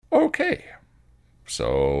Okay,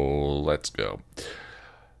 so let's go.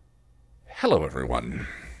 Hello, everyone.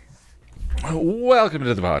 Welcome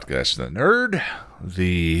to the podcast of the Nerd,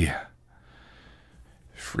 the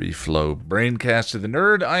free flow braincast of the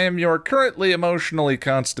Nerd. I am your currently emotionally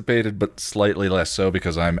constipated, but slightly less so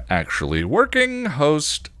because I'm actually working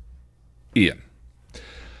host, Ian.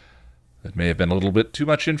 That may have been a little bit too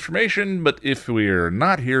much information, but if we're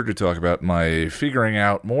not here to talk about my figuring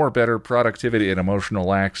out more better productivity and emotional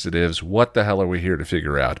laxatives, what the hell are we here to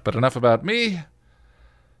figure out? But enough about me.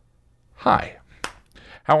 Hi.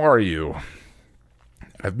 How are you?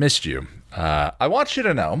 I've missed you. I want you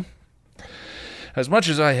to know, as much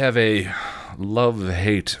as I have a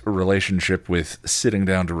love-hate relationship with sitting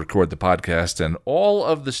down to record the podcast and all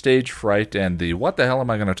of the stage fright and the what the hell am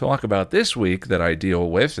I going to talk about this week that I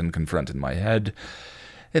deal with and confront in my head,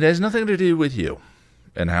 it has nothing to do with you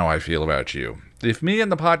and how I feel about you. If me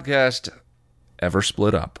and the podcast ever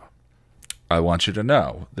split up, I want you to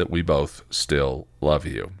know that we both still love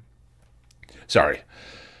you. Sorry.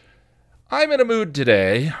 I'm in a mood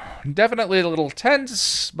today. Definitely a little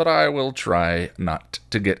tense, but I will try not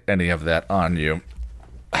to get any of that on you.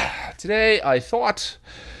 Today, I thought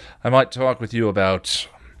I might talk with you about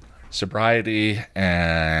sobriety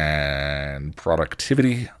and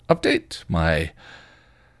productivity update. My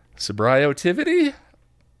sobriotivity?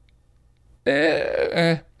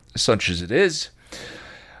 Such as it is.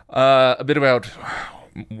 A bit about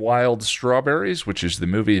Wild Strawberries, which is the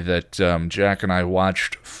movie that Jack and I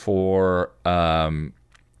watched for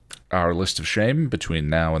our list of shame between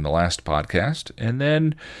now and the last podcast. And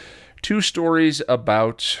then 2 stories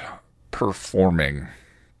about performing,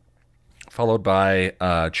 followed by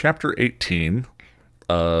Chapter 18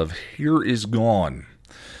 of Here Is Gone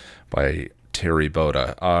by Terry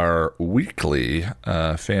Boda, our weekly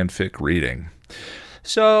fanfic reading.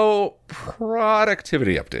 So,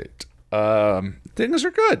 productivity update. Things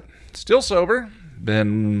are good. Still sober.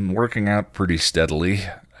 Been working out pretty steadily.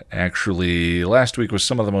 Actually, last week was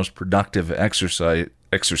some of the most productive exercise.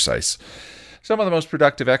 Some of the most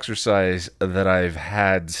productive exercise that I've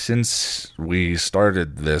had since we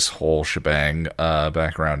started this whole shebang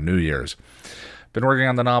back around New Year's. Been working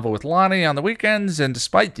on the novel with Lonnie on the weekends, and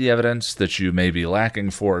despite the evidence that you may be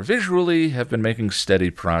lacking for visually, have been making steady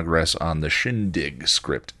progress on the Shindig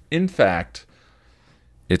script. In fact,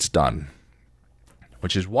 it's done,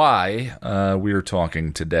 which is why we're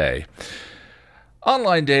talking today.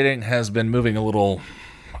 Online dating has been moving a little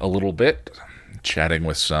bit, chatting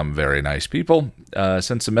with some very nice people,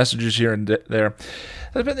 sent some messages here and there.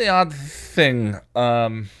 That's been the odd thing.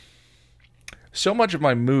 So much of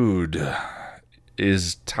my mood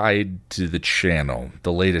is tied to the channel,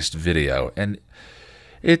 the latest video, and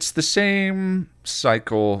it's the same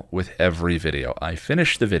cycle with every video. I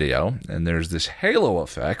finish the video, and there's this halo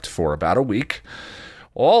effect for about a week.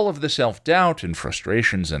 All of the self-doubt and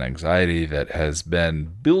frustrations and anxiety that has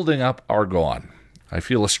been building up are gone. I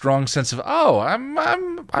feel a strong sense of, I'm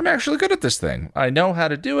actually good at this thing. I know how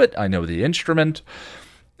to do it. I know the instrument,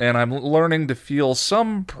 and I'm learning to feel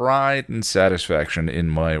some pride and satisfaction in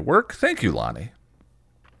my work. Thank you, Lonnie.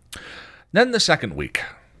 Then the second week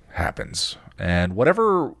happens. And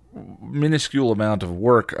whatever minuscule amount of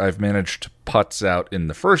work I've managed to putz out in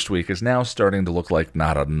the first week is now starting to look like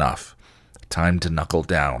not enough. Time to knuckle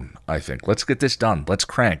down, I think. Let's get this done. Let's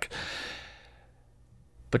crank.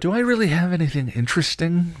 But do I really have anything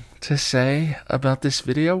interesting to say about this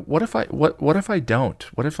video? What if I don't?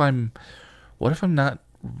 What if I'm not?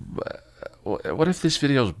 What if this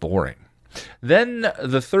video's boring? Then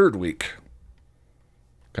the third week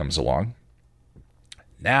comes along.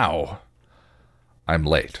 Now I'm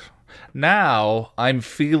late. Now I'm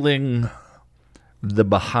feeling the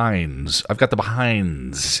behinds. I've got the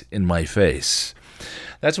behinds in my face.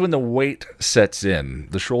 That's when the weight sets in.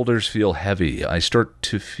 The shoulders feel heavy. I start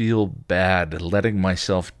to feel bad letting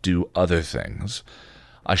myself do other things.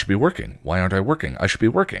 I should be working. Why aren't I working? I should be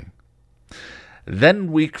working.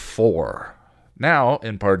 Then week 4. Now,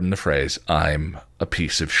 and pardon the phrase, I'm a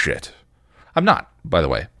piece of shit. I'm not, by the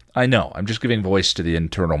way. I know. I'm just giving voice to the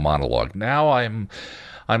internal monologue. Now I'm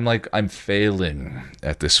failing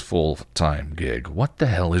at this full-time gig. What the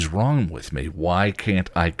hell is wrong with me? Why can't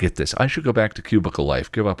I get this? I should go back to cubicle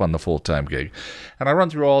life, give up on the full-time gig. And I run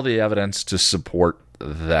through all the evidence to support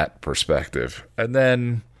that perspective. And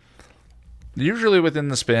then, usually within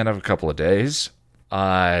the span of a couple of days,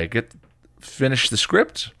 I finish the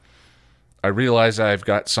script. I realize I've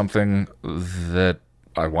got something that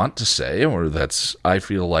I want to say, or I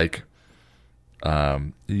feel like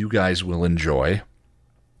you guys will enjoy.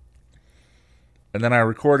 And then I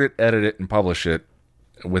record it, edit it, and publish it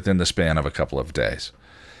within the span of a couple of days.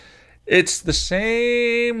 It's the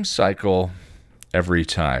same cycle every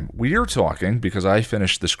time. We're talking because I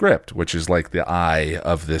finished the script, which is like the eye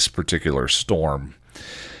of this particular storm.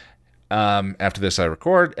 After this, I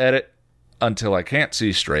record, edit until I can't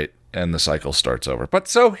see straight, and the cycle starts over. But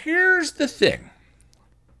so here's the thing.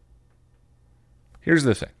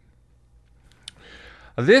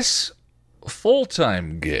 This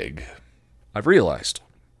full-time gig, I've realized,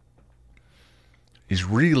 is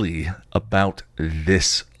really about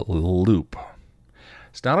this loop.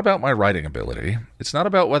 It's not about my writing ability. It's not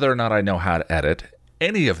about whether or not I know how to edit.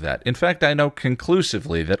 Any of that. In fact, I know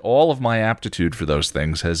conclusively that all of my aptitude for those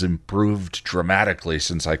things has improved dramatically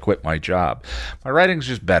since I quit my job. My writing's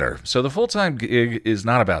just better. So the full-time gig is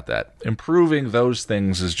not about that. Improving those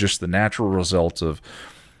things is just the natural result of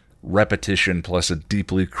repetition plus a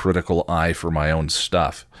deeply critical eye for my own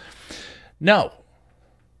stuff. No,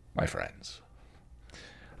 my friends.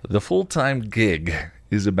 The full-time gig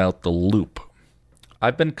is about the loop.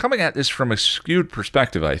 I've been coming at this from a skewed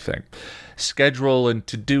perspective, I think. Schedule and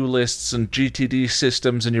to-do lists and GTD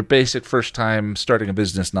systems and your basic first-time starting a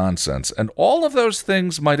business nonsense. And all of those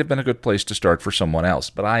things might have been a good place to start for someone else.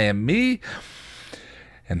 But I am me,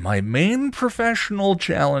 and my main professional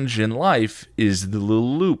challenge in life is the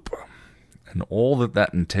loop and all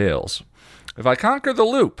that entails. If I conquer the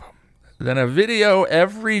loop, then a video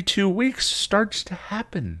every 2 weeks starts to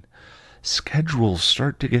happen. Schedules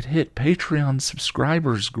start to get hit. Patreon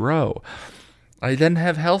subscribers grow. I then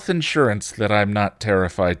have health insurance that I'm not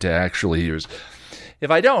terrified to actually use.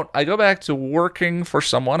 If I don't, I go back to working for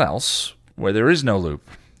someone else where there is no loop.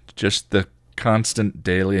 Just the constant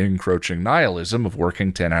daily encroaching nihilism of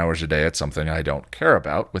working 10 hours a day at something I don't care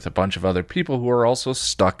about with a bunch of other people who are also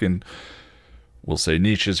stuck in, we'll say,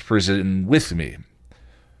 Nietzsche's prison with me.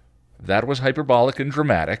 That was hyperbolic and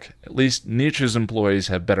dramatic. At least Nietzsche's employees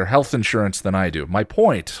have better health insurance than I do. My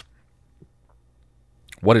point...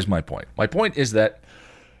 What is my point? My point is that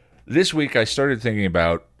this week I started thinking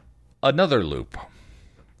about another loop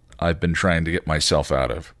I've been trying to get myself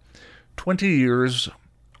out of. 20 years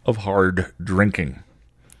of hard drinking.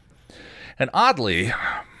 And oddly,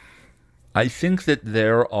 I think that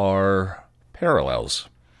there are parallels.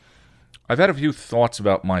 I've had a few thoughts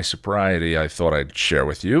about my sobriety I thought I'd share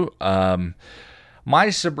with you.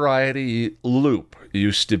 My sobriety loop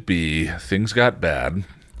used to be things got bad.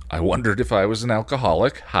 I wondered if I was an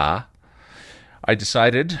alcoholic. I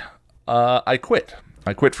decided I quit.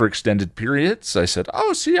 I quit for extended periods. I said,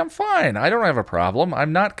 see, I'm fine. I don't have a problem.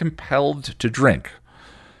 I'm not compelled to drink.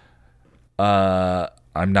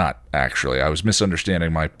 I'm not, actually. I was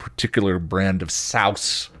misunderstanding my particular brand of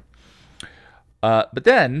souse. But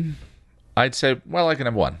then I'd say, well, I can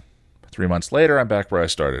have one. 3 months later, I'm back where I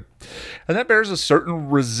started. And that bears a certain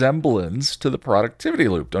resemblance to the productivity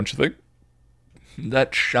loop, don't you think?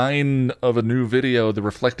 That shine of a new video, the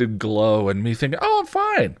reflected glow, and me thinking, I'm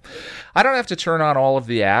fine. I don't have to turn on all of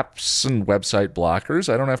the apps and website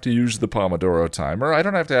blockers. I don't have to use the Pomodoro timer. I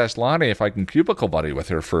don't have to ask Lonnie if I can cubicle buddy with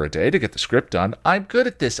her for a day to get the script done. I'm good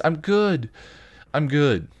at this. I'm good.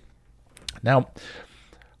 Now,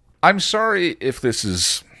 I'm sorry if this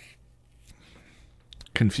is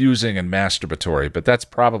confusing and masturbatory, but that's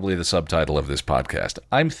probably the subtitle of this podcast.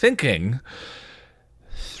 I'm thinking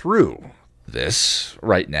through this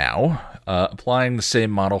right now, applying the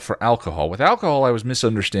same model for alcohol. With alcohol, I was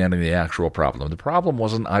misunderstanding the actual problem. The problem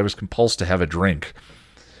wasn't I was compelled to have a drink.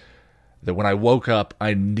 That when I woke up,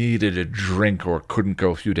 I needed a drink or couldn't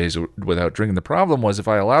go a few days without drinking. The problem was if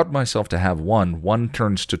I allowed myself to have one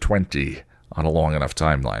turns to 20 on a long enough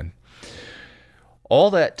timeline.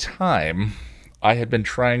 All that time, I had been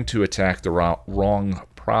trying to attack the wrong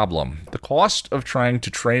problem. The cost of trying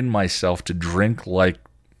to train myself to drink like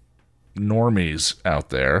normies out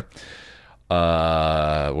there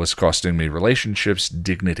was costing me relationships,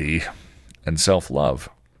 dignity, and self-love.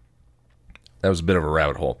 That was a bit of a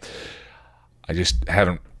rabbit hole. I just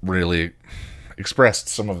haven't really expressed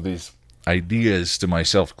some of these ideas to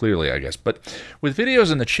myself clearly, I guess. But with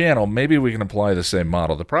videos in the channel, maybe we can apply the same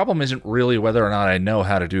model. The problem isn't really whether or not I know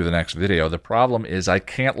how to do the next video. The problem is I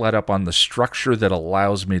can't let up on the structure that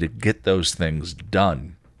allows me to get those things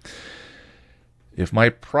done. If my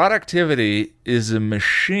productivity is a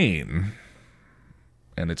machine,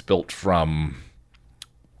 and it's built from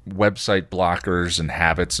website blockers and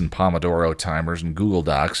habits and Pomodoro timers and Google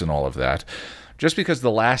Docs and all of that, just because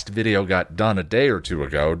the last video got done a day or two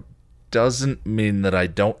ago doesn't mean that I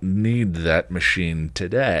don't need that machine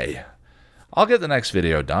today. I'll get the next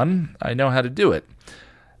video done. I know how to do it.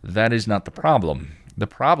 That is not the problem. The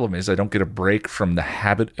problem is I don't get a break from the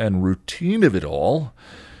habit and routine of it all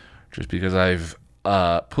just because I've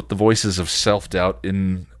put the voices of self-doubt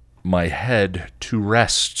in my head to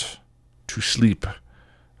rest, to sleep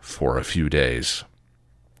for a few days.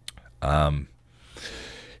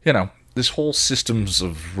 This whole systems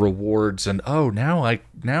of rewards and now I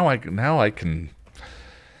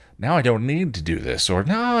don't need to do this, or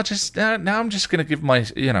now I'm just gonna give my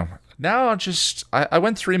I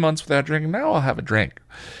went 3 months without drinking, now I'll have a drink.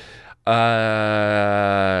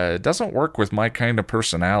 It doesn't work with my kind of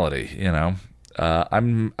personality,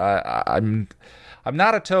 I'm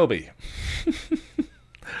not a Toby.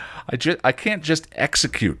 I can't just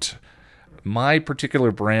execute. My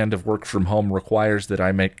particular brand of work from home requires that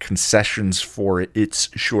I make concessions for its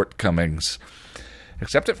shortcomings.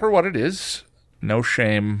 Accept it for what it is. No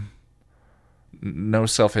shame. No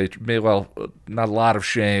self-hatred. Well, not a lot of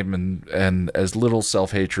shame and as little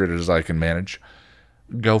self-hatred as I can manage.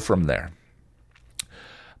 Go from there.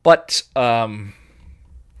 But I'm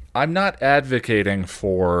not advocating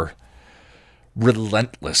for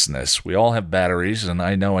relentlessness. We all have batteries, and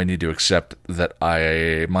I know I need to accept that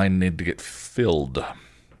mine need to get filled.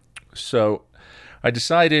 So I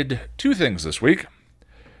decided 2 things this week.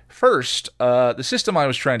 First, the system I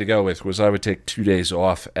was trying to go with was I would take 2 days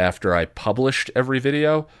off after I published every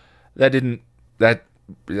video. That didn't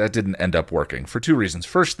end up working for 2 reasons.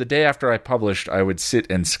 First, the day after I published, I would sit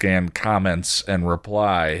and scan comments and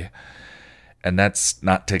reply, and that's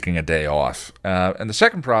not taking a day off. And the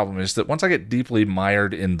second problem is that once I get deeply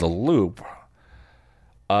mired in the loop,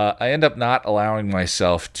 I end up not allowing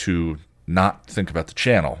myself to not think about the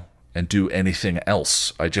channel and do anything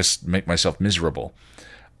else. I just make myself miserable,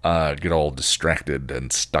 get all distracted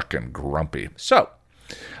and stuck and grumpy. So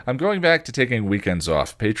I'm going back to taking weekends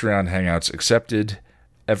off. Patreon Hangouts accepted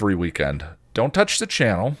every weekend. Don't touch the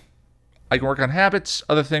channel. I can work on habits,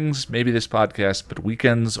 other things, maybe this podcast, but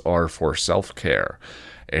weekends are for self-care.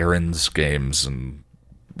 Errands, games, and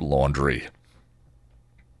laundry.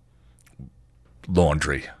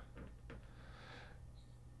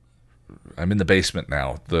 I'm in the basement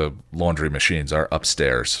now. The laundry machines are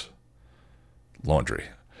upstairs. Laundry.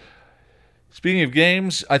 Speaking of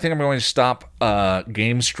games, I think I'm going to stop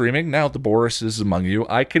game streaming now that Boris is among you.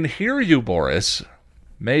 I can hear you, Boris.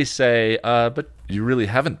 May say, but you really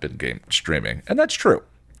haven't been game streaming. And that's true.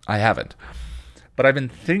 I haven't. But I've been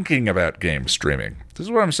thinking about game streaming. This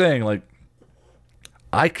is what I'm saying. Like,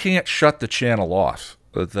 I can't shut the channel off.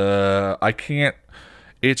 I can't.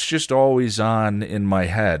 It's just always on in my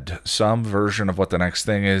head. Some version of what the next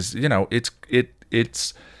thing is.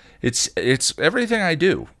 It's everything I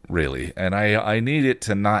do, really. And I need it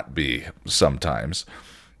to not be sometimes.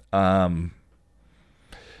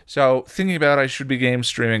 So thinking about I should be game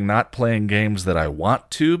streaming, not playing games that I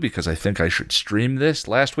want to because I think I should stream this.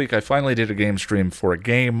 Last week I finally did a game stream for a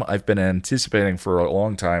game I've been anticipating for a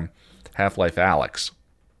long time, Half-Life Alyx.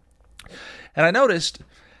 And I noticed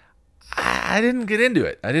I didn't get into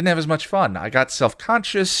it. I didn't have as much fun. I got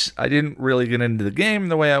self-conscious. I didn't really get into the game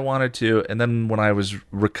the way I wanted to. And then when I was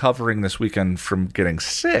recovering this weekend from getting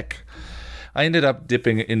sick, I ended up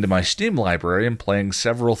dipping into my Steam library and playing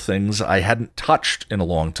several things I hadn't touched in a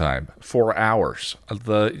long time. 4 hours.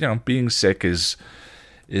 Being sick is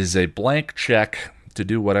a blank check to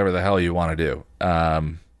do whatever the hell you want to do.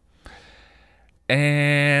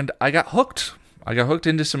 And I got hooked. I got hooked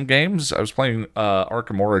into some games. I was playing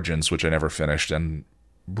Arkham Origins, which I never finished, and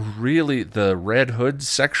really the Red Hood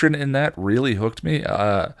section in that really hooked me.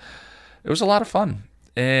 It was a lot of fun.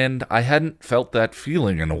 And I hadn't felt that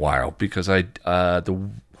feeling in a while because the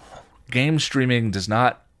game streaming does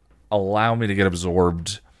not allow me to get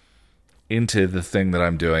absorbed into the thing that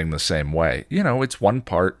I'm doing the same way. It's one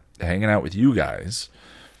part hanging out with you guys,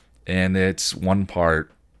 and it's one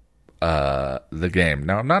part the game.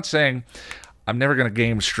 Now, I'm not saying I'm never going to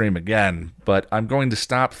game stream again, but I'm going to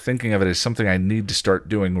stop thinking of it as something I need to start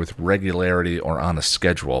doing with regularity or on a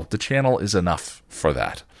schedule. The channel is enough for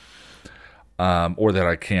that. Or that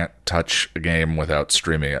I can't touch a game without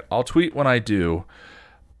streaming it. I'll tweet when I do,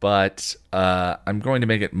 but I'm going to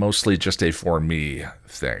make it mostly just a for me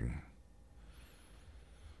thing.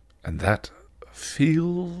 And that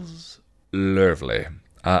feels lovely.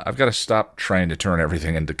 I've got to stop trying to turn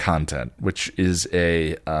everything into content, which is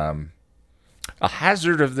a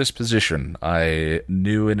hazard of this position. I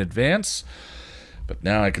knew in advance, but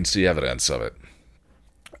now I can see evidence of it.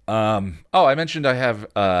 I mentioned I had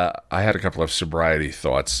a couple of sobriety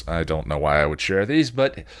thoughts. I don't know why I would share these,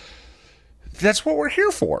 but that's what we're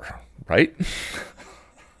here for, right?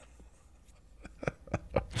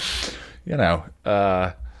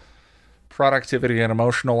 Productivity and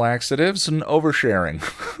emotional laxatives and oversharing.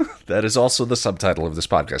 That is also the subtitle of this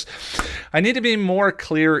podcast. I need to be more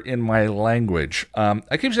clear in my language.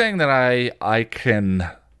 I keep saying that I can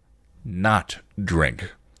not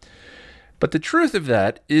drink. But the truth of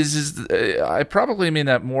that is I probably mean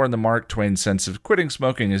that more in the Mark Twain sense of quitting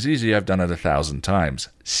smoking is easy. I've done it 1,000 times.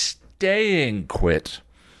 Staying quit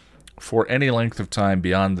for any length of time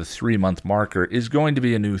beyond the 3-month marker is going to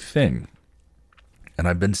be a new thing. And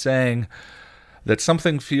I've been saying that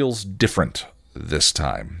something feels different this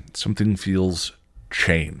time. Something feels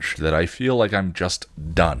changed, that I feel like I'm just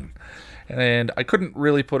done. And I couldn't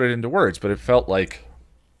really put it into words, but it felt like,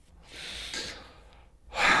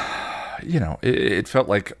 it felt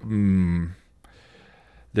like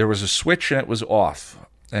there was a switch and it was off.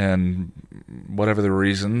 And whatever the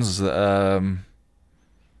reasons, what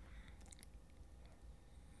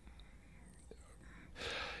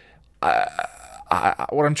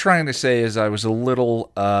I'm trying to say is I was a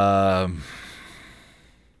little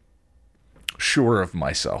sure of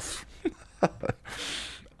myself.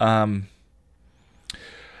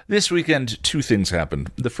 This weekend, 2 things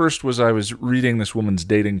happened. The first was I was reading this woman's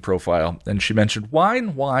dating profile, and she mentioned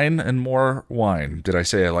wine, and more wine. Did I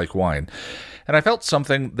say I like wine? And I felt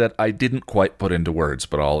something that I didn't quite put into words,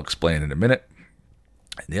 but I'll explain in a minute.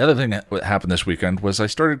 And the other thing that happened this weekend was I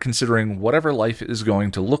started considering whatever life is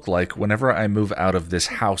going to look like whenever I move out of this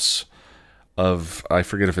house of, I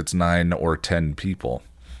forget if it's 9 or 10 people.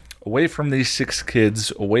 Away from these 6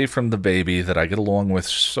 kids, away from the baby that I get along with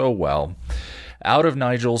so well, out of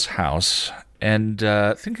Nigel's house, and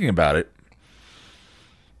thinking about it,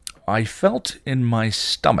 I felt in my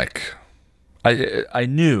stomach. I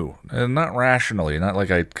knew, not rationally, not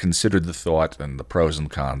like I considered the thought and the pros and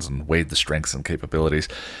cons and weighed the strengths and capabilities.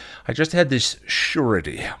 I just had this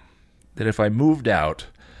surety that if I moved out,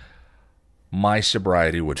 my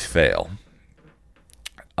sobriety would fail.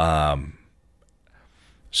 So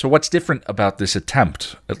what's different about this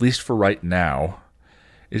attempt, at least for right now,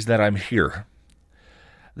 is that I'm here.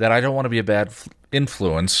 That I don't want to be a bad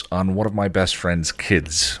influence on one of my best friend's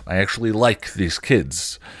kids. I actually like these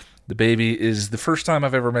kids. The baby is the first time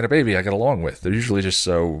I've ever met a baby I get along with. They're usually just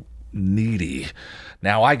so needy.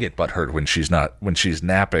 Now I get butthurt when she's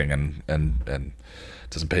napping and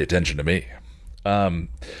doesn't pay attention to me. I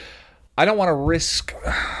don't want to risk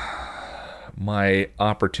my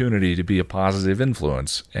opportunity to be a positive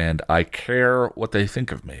influence, and I care what they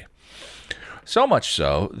think of me. So much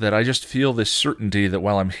so that I just feel this certainty that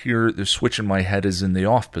while I'm here, the switch in my head is in the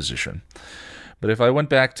off position. But if I went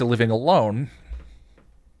back to living alone,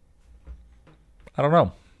 I don't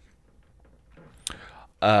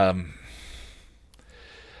know.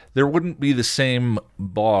 There wouldn't be the same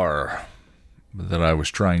bar that I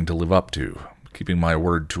was trying to live up to, keeping my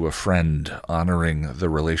word to a friend, honoring the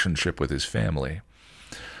relationship with his family.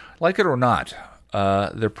 Like it or not,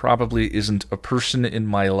 there probably isn't a person in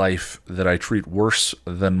my life that I treat worse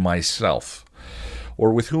than myself,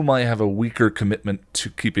 or with whom I have a weaker commitment to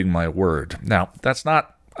keeping my word. Now,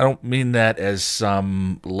 I don't mean that as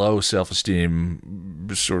some low self-esteem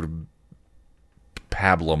sort of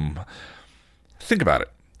pablum. Think about it.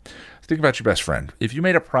 Think about your best friend. If you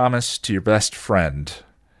made a promise to your best friend,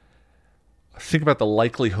 think about the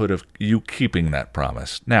likelihood of you keeping that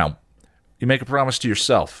promise. Now, you make a promise to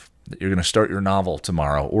yourself that you're going to start your novel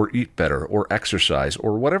tomorrow, or eat better, or exercise,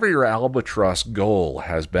 or whatever your albatross goal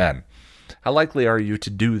has been. How likely are you to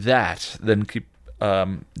do that than keep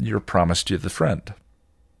your promise to the friend?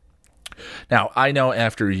 Now, I know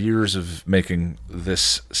after years of making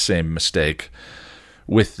this same mistake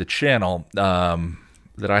with the channel,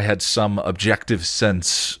 that I had some objective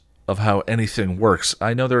sense of how anything works.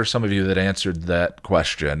 I know there are some of you that answered that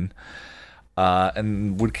question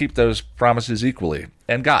and would keep those promises equally.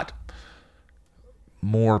 And God,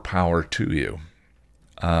 more power to you.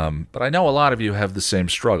 But I know a lot of you have the same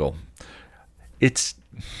struggle. It's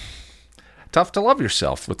tough to love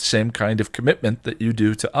yourself with the same kind of commitment that you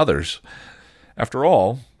do to others. After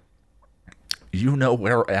all, you know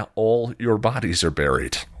where all your bodies are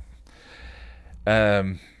buried.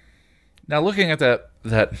 Now, looking at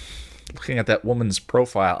that woman's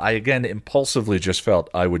profile, I again impulsively just felt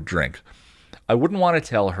I would drink. I wouldn't want to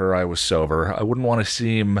tell her I was sober. I wouldn't want to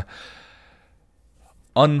seem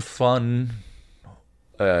unfun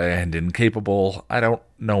and incapable. I don't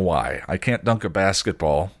know why. I can't dunk a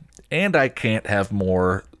basketball, and I can't have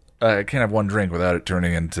more. I can't have one drink without it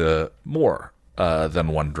turning into more than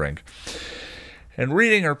one drink. And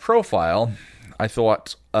reading her profile, I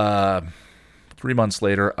thought 3 months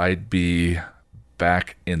later I'd be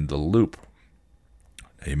back in the loop.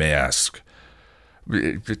 You may ask,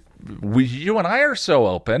 you and I are so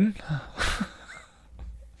open.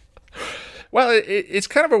 Well, it's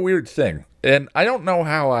kind of a weird thing, and I don't know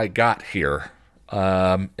how I got here.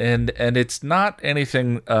 And it's not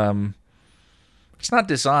anything It's not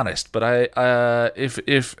dishonest, but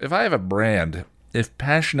if I have a brand, if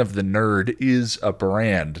Passion of the Nerd is a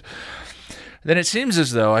brand, then it seems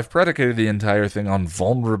as though I've predicated the entire thing on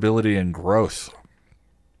vulnerability and growth.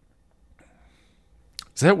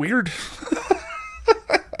 Is that weird?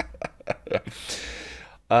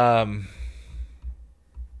 The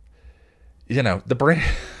brand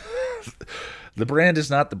the brand is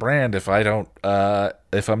not the brand if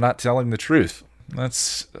I'm not telling the truth.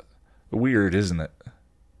 That's weird, isn't it?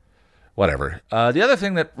 Whatever. The other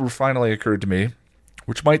thing that finally occurred to me,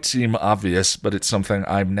 which might seem obvious, but it's something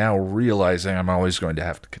I'm now realizing I'm always going to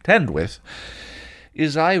have to contend with,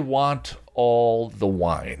 is I want all the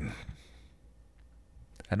wine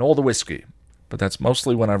and all the whiskey, but that's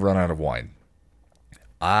mostly when I've run out of wine.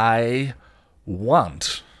 I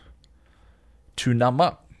want to numb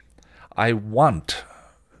up. I want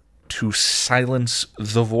to silence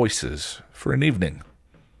the voices for an evening.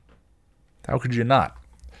 How could you not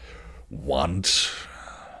want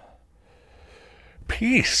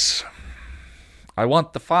peace? I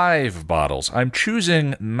want the 5 bottles. I'm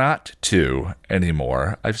choosing not to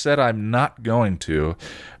anymore. I've said I'm not going to,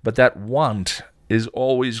 but that want is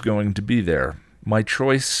always going to be there. My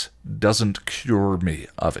choice doesn't cure me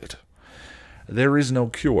of it. There is no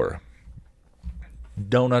cure.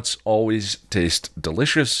 Donuts always taste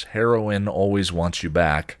delicious. Heroin always wants you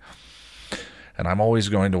back. And I'm always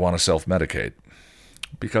going to want to self-medicate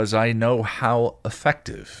because I know how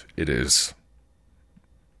effective it is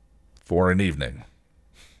for an evening.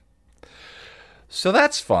 So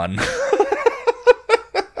that's fun.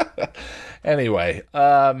 Anyway,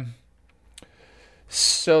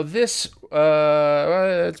 so this,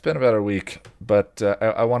 it's been about a week, but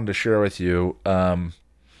I wanted to share with you,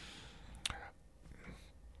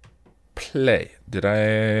 play. Did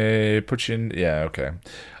I put you in? Yeah, okay.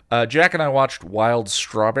 Jack and I watched Wild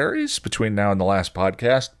Strawberries between now and the last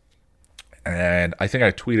podcast, and I think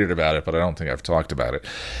I tweeted about it, but I don't think I've talked about it.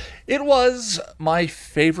 It was my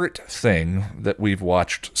favorite thing that we've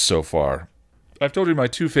watched so far. I've told you my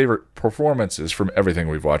 2 favorite performances from everything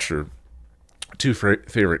we've watched are 2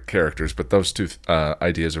 favorite characters, but those 2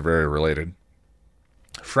 ideas are very related.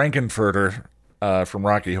 Frankenfurter from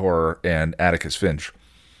Rocky Horror and Atticus Finch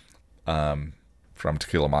from To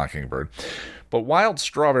Kill a Mockingbird. But Wild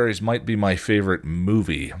Strawberries might be my favorite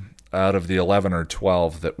movie out of the 11 or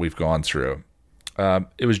 12 that we've gone through.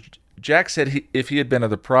 It was Jack said if he had been of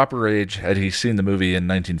the proper age, had he seen the movie in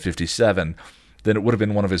 1957, then it would have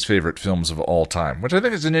been one of his favorite films of all time, which I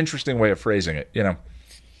think is an interesting way of phrasing it. You know,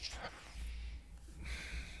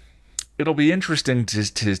 it'll be interesting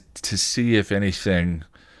to see if anything.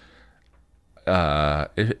 Neither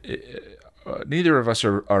of us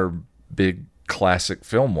are big classic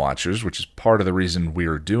film watchers, which is part of the reason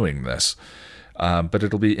we're doing this. But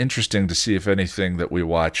it'll be interesting to see if anything that we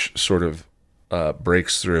watch sort of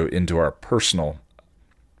breaks through into our personal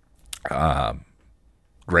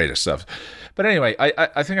greatest stuff. But anyway,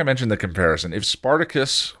 I think I mentioned the comparison. If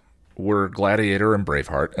Spartacus were Gladiator and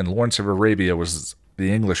Braveheart, and Lawrence of Arabia was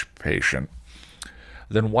the English Patient,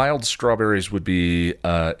 then Wild Strawberries would be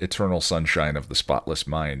Eternal Sunshine of the Spotless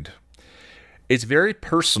Mind. It's very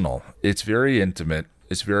personal. It's very intimate.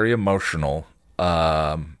 It's very emotional.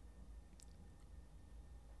 And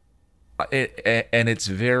it's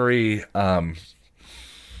very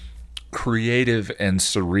creative and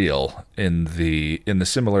surreal in the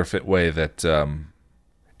similar fit way that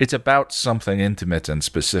it's about something intimate and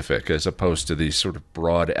specific as opposed to these sort of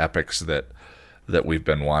broad epics that we've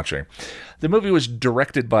been watching. The movie was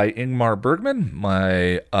directed by Ingmar Bergman,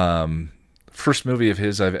 my first movie of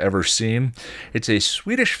his I've ever seen. It's a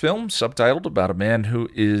Swedish film subtitled about a man who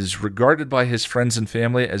is regarded by his friends and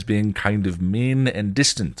family as being kind of mean and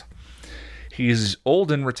distant. He's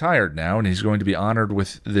old and retired now, and he's going to be honored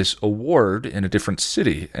with this award in a different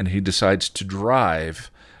city, and he decides to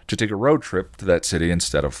drive to take a road trip to that city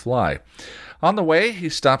instead of fly. On the way, he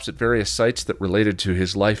stops at various sites that related to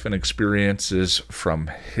his life and experiences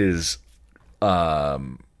from his life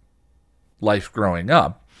growing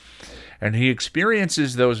up, and he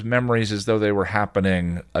experiences those memories as though they were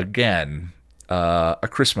happening again, A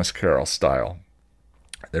Christmas Carol style.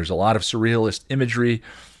 There's a lot of surrealist imagery.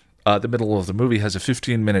 The middle of the movie has a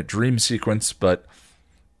 15-minute dream sequence, but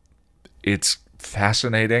it's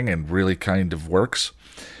fascinating and really kind of works.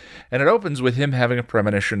 And it opens with him having a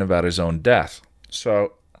premonition about his own death.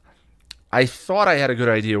 So I thought I had a good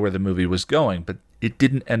idea where the movie was going, but it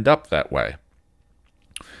didn't end up that way.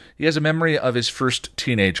 He has a memory of his first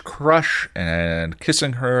teenage crush and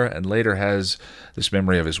kissing her, and later has this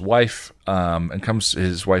memory of his wife,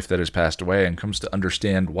 his wife that has passed away, and comes to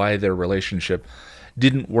understand why their relationship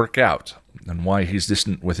didn't work out and why he's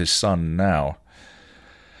distant with his son now.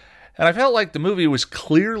 And I felt like the movie was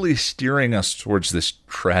clearly steering us towards this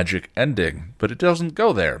tragic ending, but it doesn't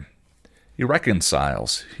go there. He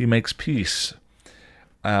reconciles. He makes peace.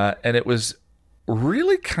 And it was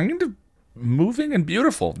really kind of moving and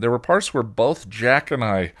beautiful. There were parts where both Jack and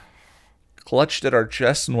I clutched at our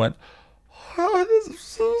chests and went, "Oh,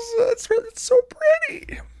 it's so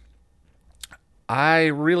pretty." I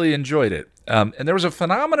really enjoyed it. And there was a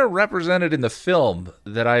phenomenon represented in the film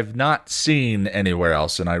that I've not seen anywhere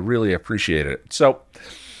else, and I really appreciate it. So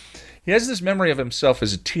he has this memory of himself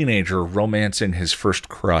as a teenager romancing his first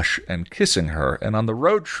crush and kissing her. And on the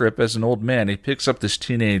road trip as an old man, he picks up this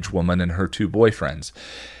teenage woman and her two boyfriends.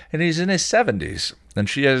 And he's in his 70s. And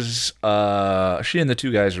she and the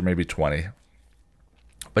two guys are maybe 20.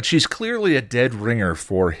 But she's clearly a dead ringer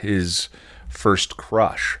for his first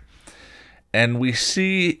crush. And we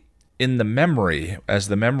see in the memory, as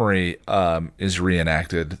the memory is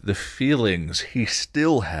reenacted, the feelings he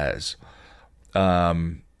still has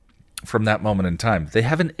from that moment in time. They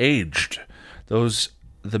haven't aged. The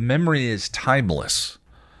memory is timeless.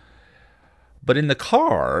 But in the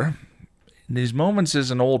car, in these moments as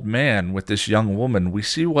an old man with this young woman, we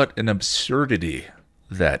see what an absurdity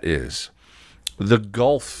that is. The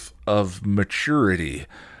gulf of maturity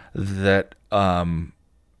that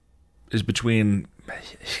is between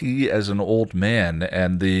he as an old man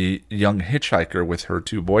and the young hitchhiker with her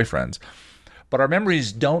two boyfriends. But our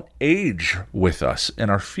memories don't age with us, and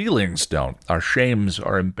our feelings don't. Our shames,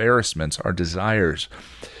 our embarrassments, our desires.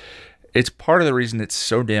 It's part of the reason it's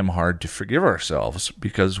so damn hard to forgive ourselves,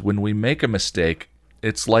 because when we make a mistake,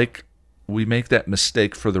 it's like we make that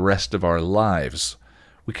mistake for the rest of our lives.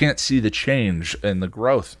 We can't see the change and the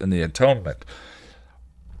growth and the atonement.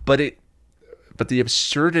 But the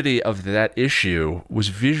absurdity of that issue was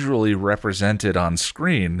visually represented on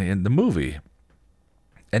screen in the movie.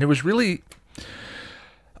 And it was really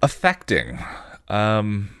affecting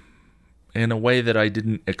in a way that I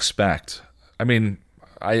didn't expect. I mean,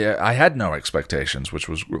 I had no expectations, which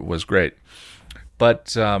was great.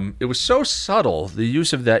 But it was so subtle, the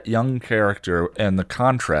use of that young character and the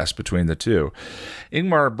contrast between the two.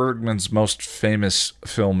 Ingmar Bergman's most famous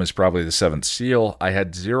film is probably The Seventh Seal. I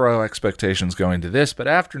had zero expectations going to this, but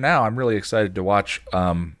after now, I'm really excited to watch.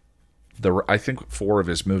 I think 4 of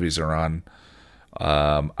his movies are on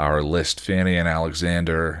our list: Fanny and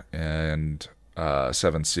Alexander, and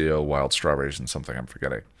Seventh Seal, Wild Strawberries, and something I'm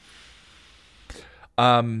forgetting.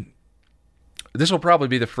 This will probably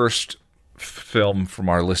be the first film from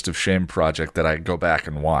our list of shame project that I go back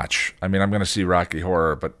and watch. I mean, I'm going to see Rocky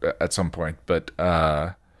Horror, but at some point, but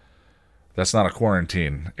that's not a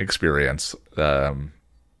quarantine experience.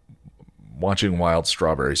 Watching Wild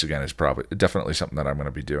Strawberries again is definitely something that I'm going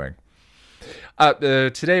to be doing.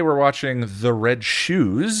 Today we're watching The Red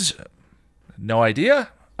Shoes. No idea.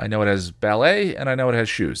 I know it has ballet, and I know it has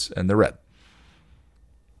shoes, and they're red.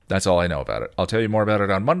 That's all I know about it. I'll tell you more about it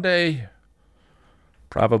on Monday.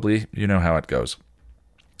 Probably, you know how it goes.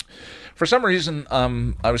 For some reason,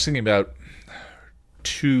 I was thinking about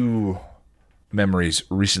 2 memories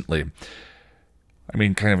recently. I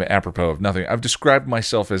mean, kind of apropos of nothing. I've described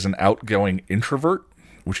myself as an outgoing introvert,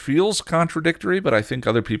 which feels contradictory, but I think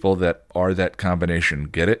other people that are that combination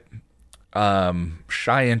get it.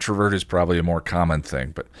 Shy introvert is probably a more common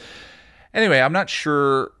thing. But anyway, I'm not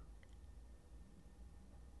sure.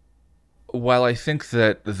 While I think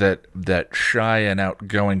that shy and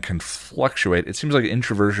outgoing can fluctuate, it seems like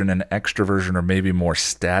introversion and extroversion are maybe more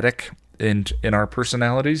static in our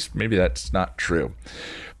personalities. Maybe that's not true.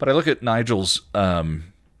 But I look at Nigel's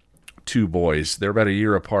 2 boys. They're about a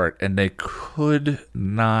year apart, and they could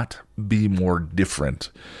not be more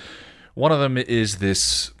different. One of them is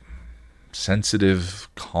this sensitive,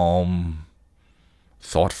 calm,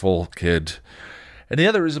 thoughtful kid, and the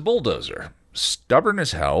other is a bulldozer. Stubborn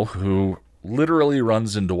as hell, who literally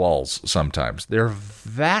runs into walls sometimes. They're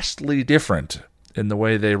vastly different in the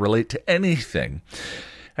way they relate to anything.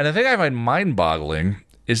 And the thing I find mind-boggling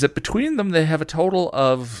is that between them, they have a total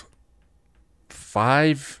of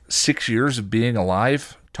 5-6 years of being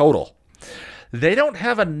alive total. They don't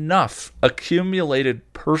have enough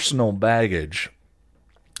accumulated personal baggage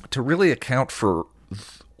to really account for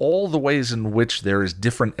all the ways in which they're as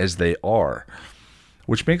different as they are.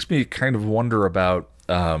 Which makes me kind of wonder about,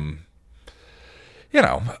 how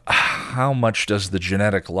much does the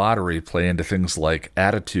genetic lottery play into things like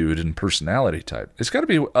attitude and personality type? It's got to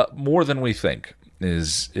be more than we think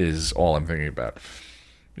is all I'm thinking about.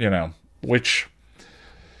 Which,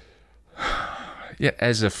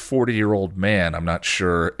 as a 40-year-old man, I'm not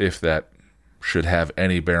sure if that should have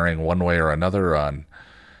any bearing one way or another on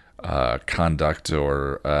conduct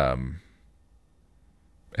or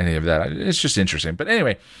any of that. It's just interesting. But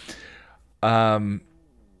anyway, I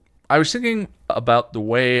was thinking about the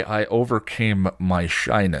way I overcame my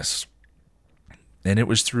shyness. And it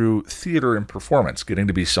was through theater and performance, getting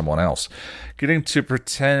to be someone else, getting to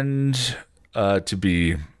pretend to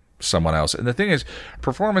be someone else. And the thing is,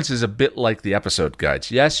 performance is a bit like the episode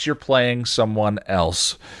guides. Yes, you're playing someone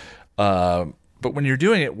else, but when you're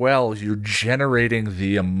doing it well, you're generating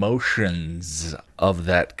the emotions of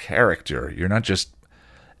that character. You're not just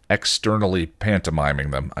externally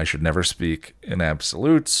pantomiming them. I should never speak in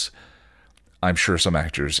absolutes. I'm sure some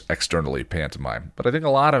actors externally pantomime, but I think a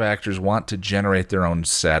lot of actors want to generate their own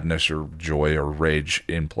sadness or joy or rage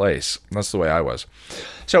in place. That's the way I was.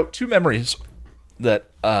 So 2 memories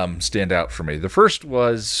that stand out for me. The first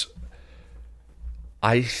was,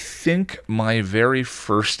 I think, my very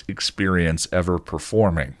first experience ever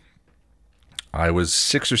performing. I was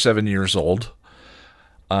 6 or 7 years old.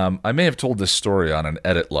 I may have told this story on an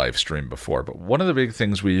Edit live stream before, but one of the big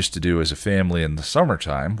things we used to do as a family in the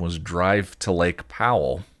summertime was drive to Lake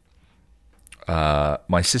Powell.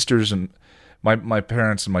 My sisters and my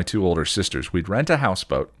parents and my 2 older sisters, we'd rent a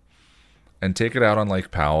houseboat and take it out on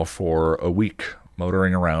Lake Powell for a week,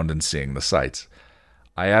 motoring around and seeing the sights.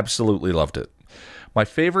 I absolutely loved it. My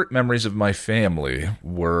favorite memories of my family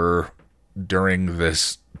were during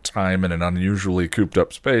this time in an unusually cooped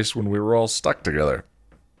up space when we were all stuck together.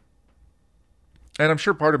 And I'm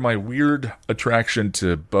sure part of my weird attraction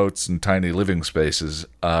to boats and tiny living spaces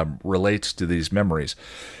relates to these memories.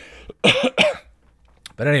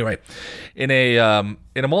 But anyway, in a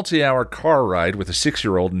multi-hour car ride with a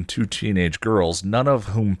 6-year-old and 2 teenage girls, none of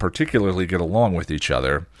whom particularly get along with each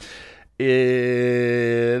other,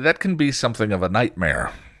 that can be something of a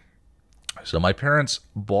nightmare. So my parents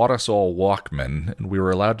bought us all Walkman, and we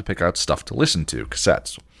were allowed to pick out stuff to listen to,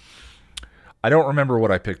 cassettes. I don't remember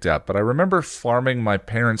what I picked up, but I remember farming my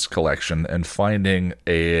parents' collection and finding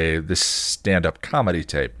this stand-up comedy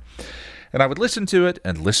tape. And I would listen to it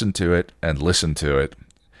and listen to it and listen to it.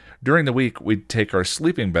 During the week, we'd take our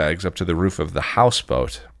sleeping bags up to the roof of the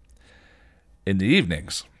houseboat in the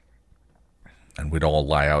evenings, and we'd all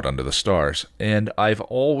lie out under the stars. And I've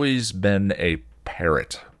always been a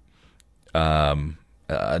parrot,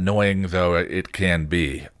 annoying though it can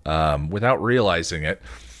be. Without realizing it,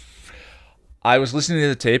 I was listening to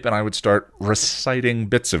the tape and I would start reciting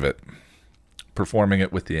bits of it, performing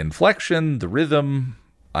it with the inflection, the rhythm.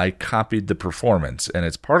 I copied the performance, and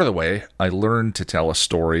it's part of the way I learned to tell a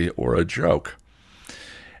story or a joke.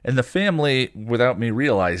 And the family, without me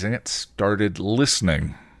realizing it, started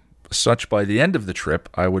listening. Such by the end of the trip,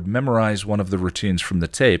 I would memorize one of the routines from the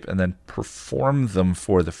tape and then perform them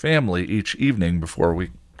for the family each evening before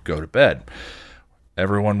we go to bed.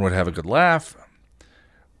 Everyone would have a good laugh.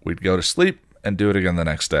 We'd go to sleep and do it again the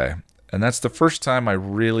next day. And that's the first time I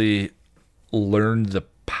really learned the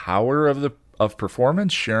power of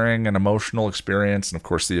performance, sharing an emotional experience. And of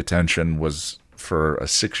course, the attention was, for a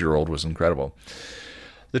 6-year-old, was incredible.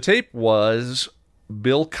 The tape was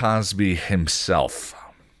Bill Cosby himself.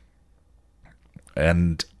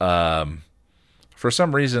 And for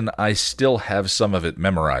some reason, I still have some of it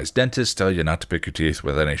memorized. Dentists tell you not to pick your teeth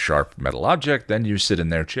with any sharp metal object. Then you sit in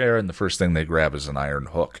their chair, and the first thing they grab is an iron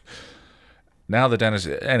hook. Now the dentist...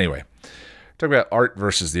 Anyway, talk about art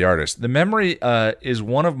versus the artist. The memory is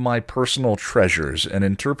one of my personal treasures, and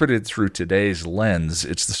interpreted through today's lens,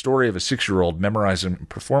 it's the story of a 6-year-old memorizing and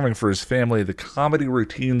performing for his family the comedy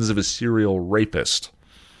routines of a serial rapist.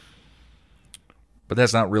 But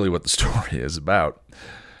that's not really what the story is about.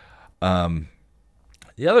 The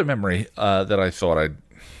other memory that I thought I'd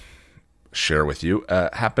share with you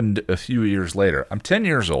happened a few years later. I'm 10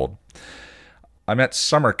 years old. I'm at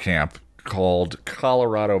summer camp called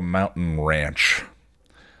Colorado Mountain Ranch,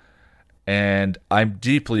 and I'm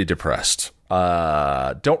deeply depressed.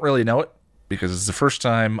 Don't really know it because it's the first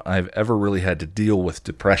time I've ever really had to deal with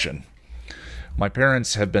depression. My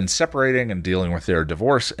parents have been separating and dealing with their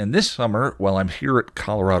divorce, and this summer, while I'm here at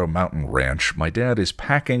Colorado Mountain Ranch, my dad is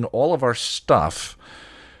packing all of our stuff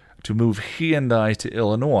to move he and I to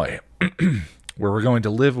Illinois, where we're going to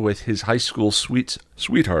live with his high school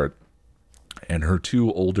sweetheart and her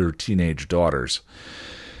 2 older teenage daughters.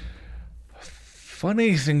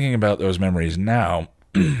 Funny thinking about those memories now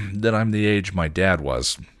that I'm the age my dad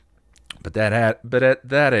was. But at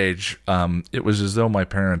that age, it was as though my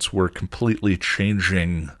parents were completely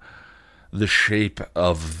changing the shape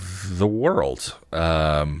of the world,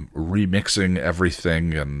 remixing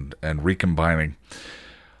everything and recombining.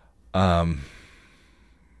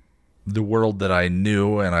 the world that I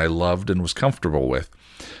knew and I loved and was comfortable with.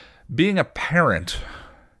 Being a parent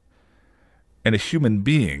and a human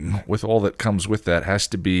being with all that comes with that has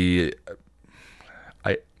to be...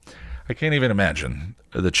 I can't even imagine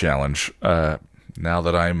the challenge now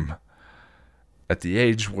that I'm at the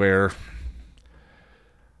age where,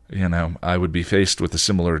 I would be faced with a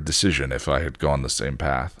similar decision if I had gone the same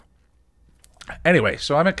path. Anyway,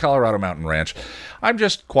 so I'm at Colorado Mountain Ranch. I'm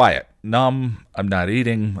just quiet, numb. I'm not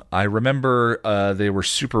eating. I remember they were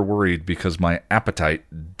super worried because my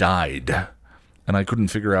appetite died, and I couldn't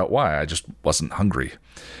figure out why. I just wasn't hungry.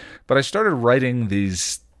 But I started writing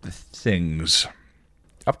these things.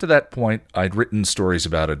 Up to that point, I'd written stories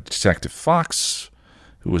about a Detective Fox,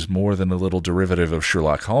 who was more than a little derivative of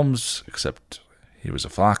Sherlock Holmes, except he was a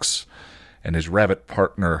fox, and his rabbit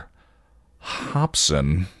partner,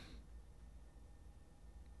 Hobson,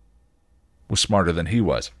 was smarter than he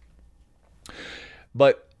was.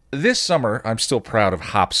 But this summer, I'm still proud of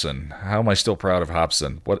Hobson. How am I still proud of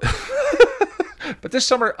Hobson? What? But this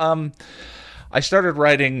summer, I started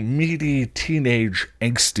writing meaty, teenage,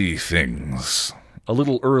 angsty things. A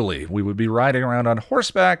little early. We would be riding around on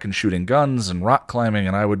horseback and shooting guns and rock climbing,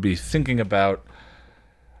 and I would be thinking about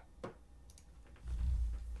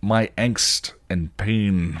my angst and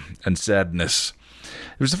pain and sadness.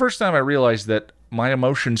 It was the first time I realized that my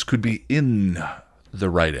emotions could be in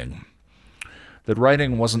the writing. That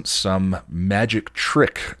writing wasn't some magic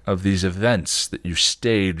trick of these events that you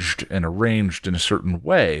staged and arranged in a certain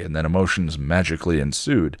way, and then emotions magically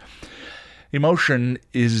ensued. Emotion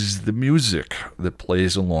is the music that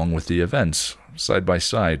plays along with the events, side by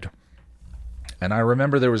side. And I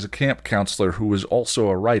remember there was a camp counselor who was also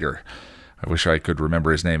a writer. I wish I could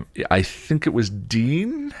remember his name. I think it was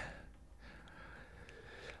Dean?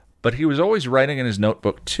 But he was always writing in his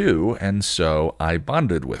notebook too, and so I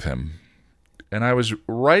bonded with him. And I was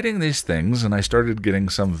writing these things, and I started getting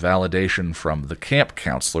some validation from the camp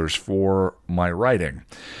counselors for my writing.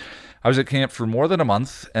 I was at camp for more than a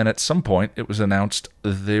month, and at some point it was announced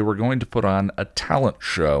they were going to put on a talent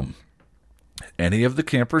show. Any of the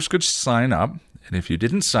campers could sign up, and if you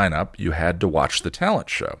didn't sign up, you had to watch the talent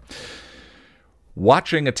show.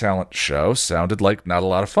 Watching a talent show sounded like not a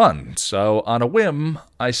lot of fun, so on a whim,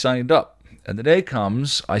 I signed up. And the day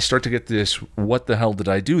comes, I start to get this what the hell did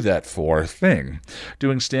I do that for thing.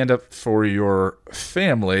 Doing stand-up for your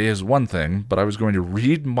family is one thing, but I was going to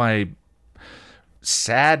read my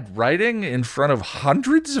sad writing in front of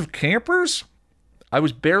hundreds of campers? I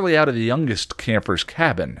was barely out of the youngest camper's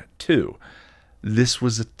cabin, too. This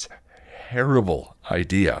was a terrible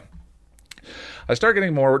idea. I start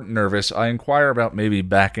getting more nervous. I inquire about maybe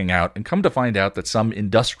backing out and come to find out that some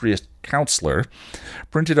industrious counselor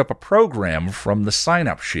printed up a program from the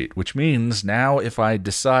sign-up sheet, which means now if I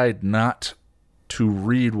decide not to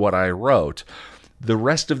read what I wrote, the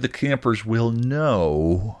rest of the campers will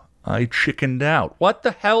know I chickened out. What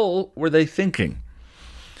the hell were they thinking?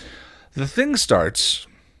 The thing starts,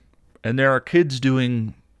 and there are kids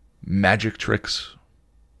doing magic tricks.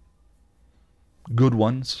 Good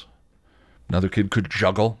ones. Another kid could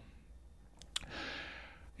juggle.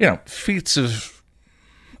 Feats of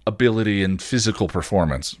ability and physical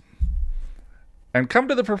performance. And come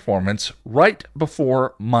to the performance right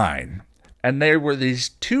before mine. And there were these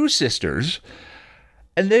two sisters,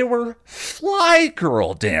 and they were fly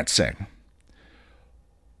girl dancing.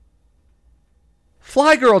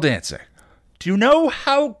 Fly girl dancing. Do you know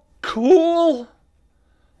how cool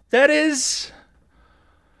that is?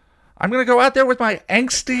 I'm going to go out there with my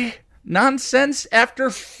angsty nonsense after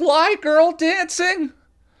fly girl dancing?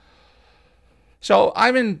 So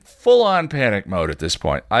I'm in full-on panic mode at this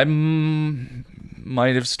point. I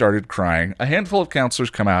might have started crying. A handful of counselors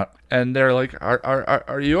come out, and they're like,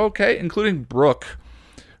 are you okay? Including Brooke,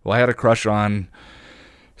 who I had a crush on,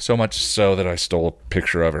 so much so that I stole a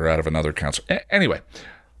picture of her out of another counselor. Anyway,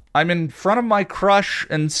 I'm in front of my crush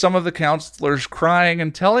and some of the counselors crying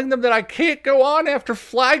and telling them that I can't go on after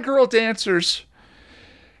fly girl dancers.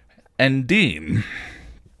 And Dean,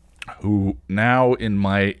 who now in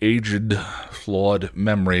my aged, flawed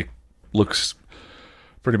memory looks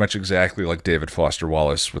pretty much exactly like David Foster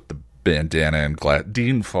Wallace with the bandana and glass.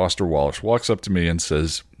 Dean Foster Wallace walks up to me and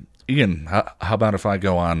says, Ian, how about if I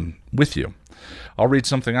go on with you? I'll read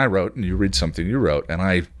something I wrote and you read something you wrote. And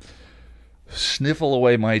I sniffle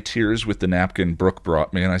away my tears with the napkin Brooke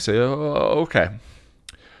brought me and I say, oh, okay.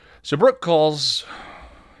 So Brooke calls.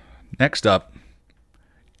 Next up,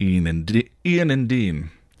 Ian and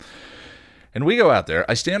Dean. And we go out there.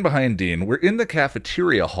 I stand behind Dean. We're in the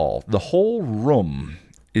cafeteria hall. The whole room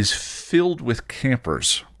is filled with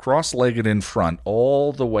campers, cross-legged in front,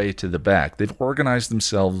 all the way to the back. They've organized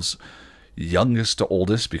themselves youngest to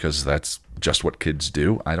oldest, because that's just what kids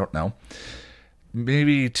do. I don't know.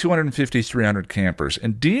 Maybe 250, 300 campers.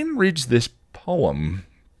 And Dean reads this poem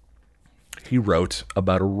he wrote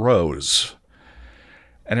about a rose.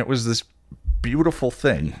 And it was this beautiful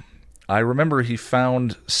thing. I remember he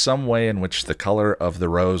found some way in which the color of the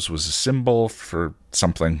rose was a symbol for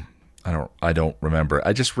something. I don't remember.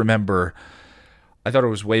 I just remember I thought it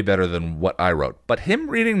was way better than what I wrote. But him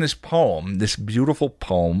reading this poem, this beautiful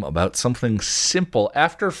poem about something simple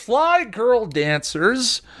after Fly Girl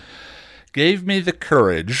Dancers, gave me the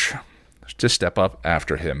courage to step up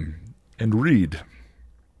after him and read.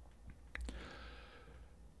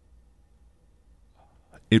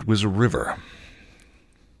 It was a river,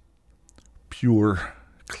 pure,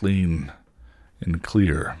 clean, and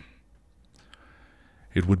clear.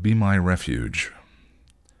 It would be my refuge.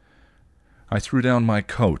 I threw down my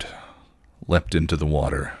coat, leapt into the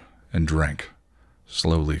water, and drank,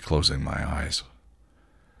 slowly closing my eyes.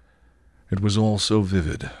 It was all so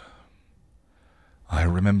vivid. I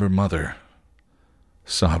remember Mother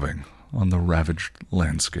sobbing on the ravaged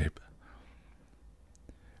landscape.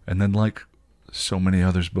 And then, like so many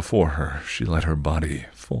others before her, she let her body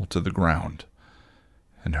fall to the ground,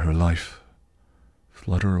 and her life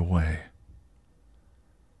flutter away.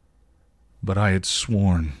 But I had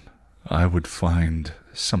sworn I would find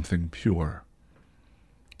something pure,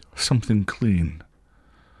 something clean,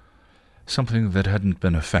 something that hadn't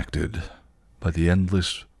been affected by the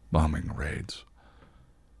endless bombing raids.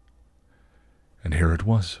 And here it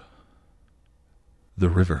was, the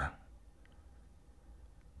river.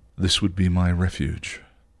 This would be my refuge,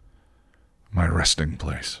 my resting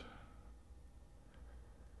place.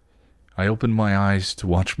 I opened my eyes to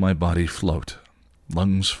watch my body float,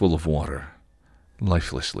 lungs full of water,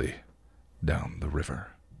 lifelessly down the river.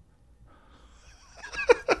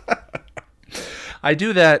 I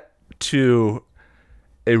do that to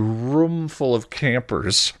a room full of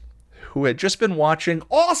campers who had just been watching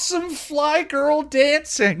awesome Fly Girl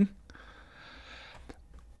dancing.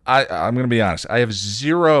 I'm going to be honest. I have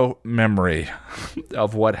zero memory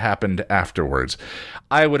of what happened afterwards.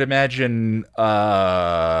 I would imagine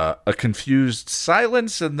a confused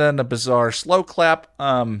silence and then a bizarre slow clap.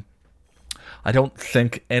 I don't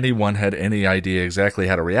think anyone had any idea exactly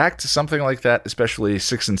how to react to something like that, especially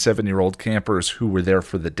 6- and 7-year-old campers who were there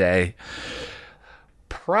for the day.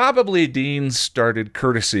 Probably Dean started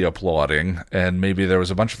courtesy applauding, and maybe there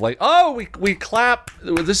was a bunch of like, oh, we clap.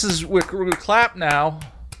 We clap now.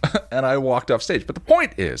 And I walked off stage. But the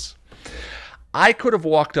point is, I could have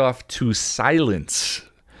walked off to silence,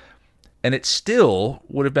 and it still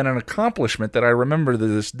would have been an accomplishment that I remember to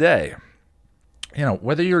this day. You know,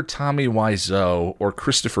 whether you're Tommy Wiseau or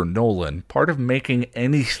Christopher Nolan, part of making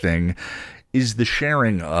anything is the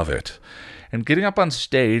sharing of it. And getting up on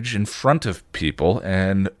stage in front of people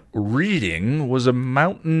and reading was a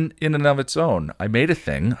mountain in and of its own. I made a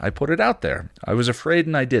thing. I put it out there. I was afraid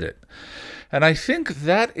and I did it. And I think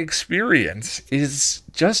that experience is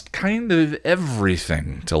just kind of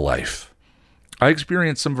everything to life. I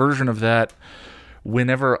experience some version of that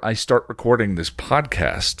whenever I start recording this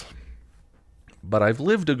podcast. But I've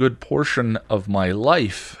lived a good portion of my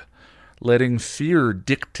life letting fear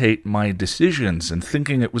dictate my decisions and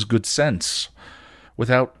thinking it was good sense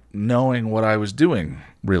without knowing what I was doing,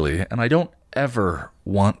 really. And I don't ever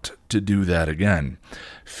want to do that again.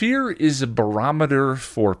 Fear is a barometer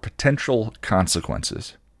for potential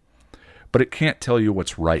consequences, but it can't tell you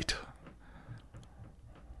what's right.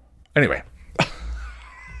 Anyway,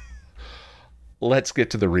 let's get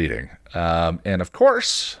to the reading. And of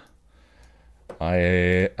course,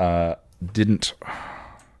 I didn't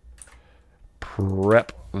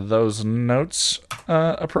prep those notes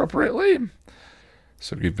appropriately,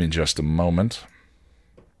 so give me just a moment.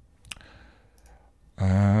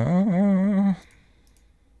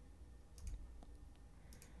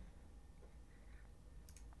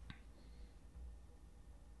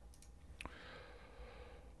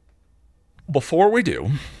 Before we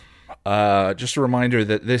do, just a reminder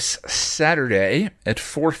that this Saturday at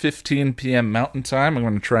 4:15 p.m. Mountain Time, I'm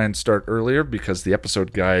going to try and start earlier because the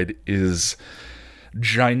episode guide is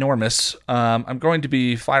ginormous. I'm going to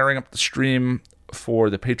be firing up the stream for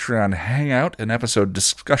the Patreon Hangout, an episode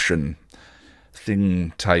discussion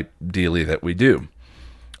thing type dealy that we do.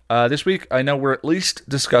 This week, I know we're at least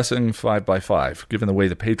discussing 5x5. Given the way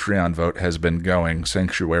the Patreon vote has been going,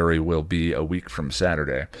 Sanctuary will be a week from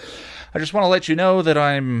Saturday. I just want to let you know that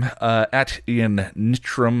I'm at Ian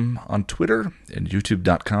Nittram on Twitter and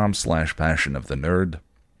youtube.com/passionofthenerd.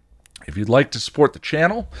 If you'd like to support the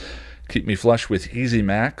channel, keep me flush with Easy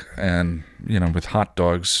Mac and, with hot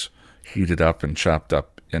dogs heated up and chopped up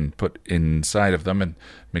and put inside of them and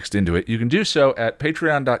mixed into it, you can do so at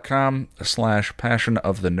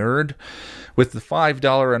patreon.com/passionofthenerd. With the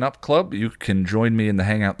 $5 and up club, you can join me in the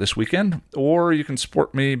hangout this weekend, or you can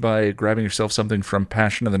support me by grabbing yourself something from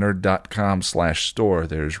passionofthenerd.com/store.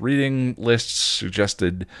 There's reading lists,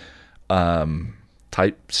 suggested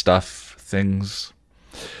type stuff, things.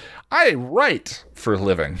 I write for a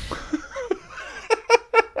living.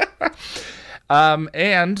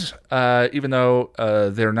 And even though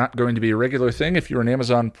they're not going to be a regular thing, if you're an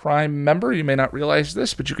Amazon Prime member, you may not realize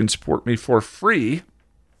this, but you can support me for free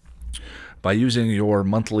by using your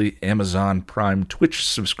monthly Amazon Prime Twitch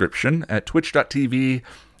subscription at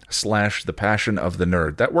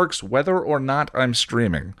twitch.tv/thepassionofthenerd. That works whether or not I'm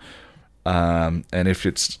streaming. And if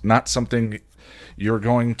it's not something you're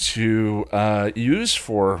going to use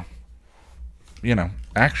for,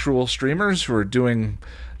 actual streamers who are doing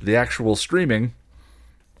the actual streaming,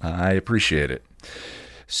 I appreciate it.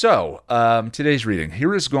 So, today's reading.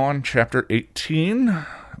 Here is Gone, Chapter 18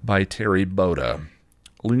 by Terry Boda.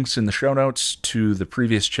 Links in the show notes to the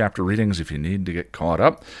previous chapter readings if you need to get caught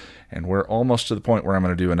up. And we're almost to the point where I'm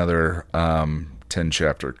going to do another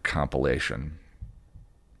 10-chapter compilation.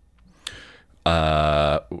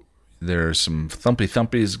 There's some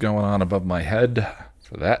thumpy-thumpies going on above my head.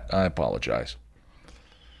 For that, I apologize.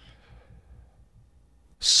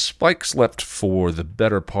 Spike slept for the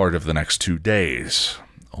better part of the next 2 days,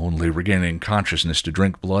 only regaining consciousness to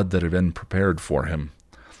drink blood that had been prepared for him.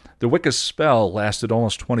 The Wicca's spell lasted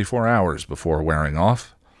almost 24 hours before wearing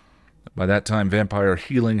off. By that time, vampire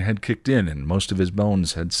healing had kicked in and most of his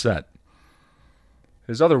bones had set.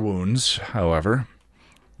 His other wounds, however,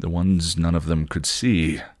 the ones none of them could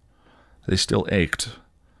see, they still ached,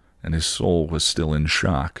 and his soul was still in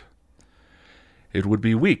shock. It would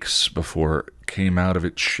be weeks before it came out of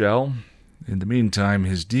its shell. In the meantime,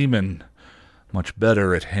 his demon, much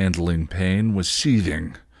better at handling pain, was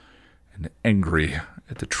seething and angry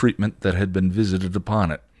at the treatment that had been visited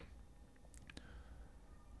upon it.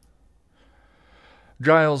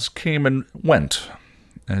 Giles came and went,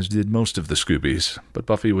 as did most of the Scoobies, but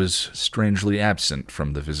Buffy was strangely absent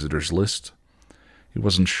from the visitors list. He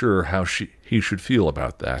wasn't sure how he should feel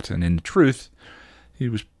about that, and in truth, he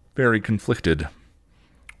was very conflicted.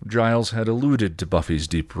 Giles had alluded to Buffy's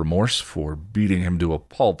deep remorse for beating him to a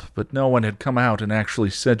pulp, but no one had come out and actually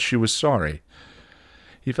said she was sorry.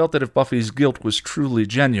 He felt that if Buffy's guilt was truly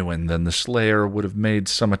genuine, then the Slayer would have made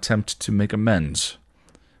some attempt to make amends.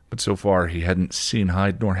 But so far he hadn't seen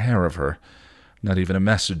hide nor hair of her, not even a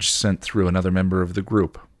message sent through another member of the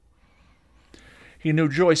group. He knew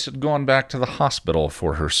Joyce had gone back to the hospital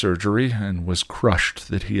for her surgery and was crushed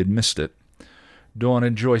that he had missed it. Dawn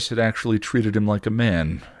and Joyce had actually treated him like a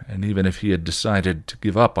man, and even if he had decided to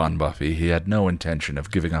give up on Buffy, he had no intention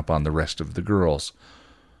of giving up on the rest of the girls,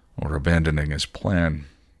 or abandoning his plan.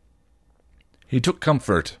 He took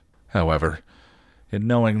comfort, however, in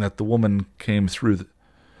knowing that the woman came through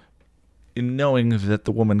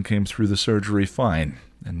the surgery fine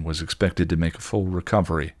and was expected to make a full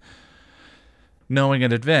recovery. Knowing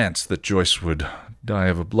in advance that Joyce would die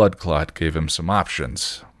of a blood clot gave him some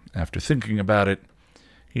options. After thinking about it,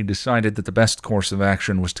 he decided that the best course of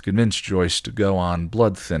action was to convince Joyce to go on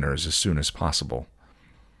blood thinners as soon as possible.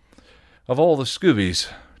 Of all the Scoobies,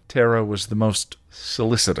 Tara was the most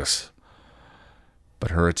solicitous.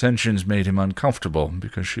 But her attentions made him uncomfortable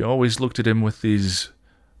because she always looked at him with these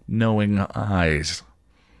knowing eyes.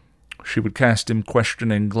 She would cast him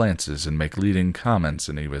questioning glances and make leading comments,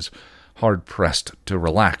 and he was hard-pressed to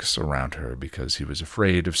relax around her because he was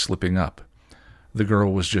afraid of slipping up. The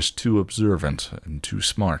girl was just too observant and too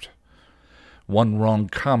smart. One wrong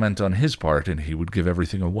comment on his part, and he would give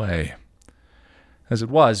everything away. As it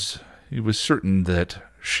was, he was certain that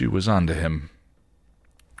she was onto him.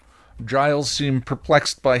 Giles seemed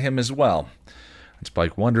perplexed by him as well, and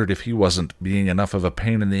Spike wondered if he wasn't being enough of a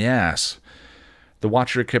pain in the ass. The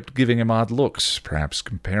Watcher kept giving him odd looks, perhaps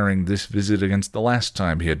comparing this visit against the last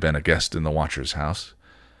time he had been a guest in the Watcher's house.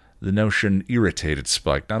 The notion irritated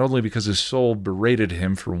Spike, not only because his soul berated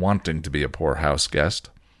him for wanting to be a poor house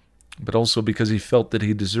guest, but also because he felt that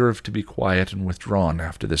he deserved to be quiet and withdrawn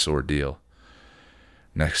after this ordeal.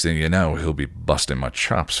 Next thing you know, he'll be busting my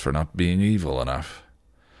chops for not being evil enough.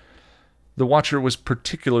 The Watcher was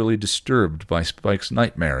particularly disturbed by Spike's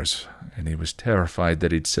nightmares, and he was terrified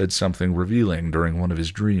that he'd said something revealing during one of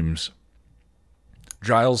his dreams.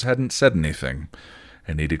 Giles hadn't said anything,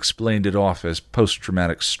 and he'd explained it off as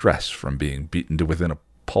post-traumatic stress from being beaten to within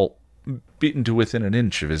an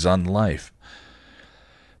inch of his own life.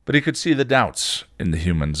 But he could see the doubts in the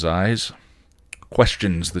human's eyes,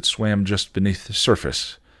 questions that swam just beneath the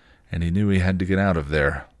surface, and he knew he had to get out of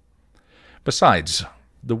there. Besides,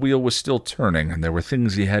 the wheel was still turning, and there were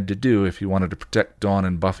things he had to do if he wanted to protect Dawn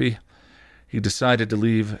and Buffy. He decided to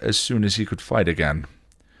leave as soon as he could fight again.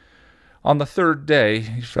 On the third day,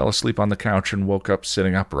 he fell asleep on the couch and woke up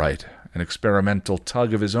sitting upright. An experimental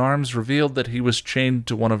tug of his arms revealed that he was chained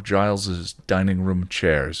to one of Giles's dining room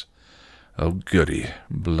chairs. Oh, goody,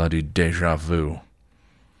 bloody déjà vu.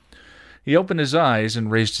 He opened his eyes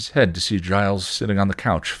and raised his head to see Giles sitting on the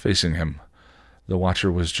couch facing him. The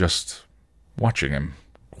Watcher was just watching him,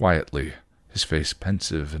 quietly, his face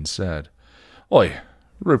pensive and sad. "Oi,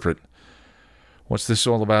 Rupert, what's this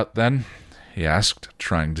all about, then?" he asked,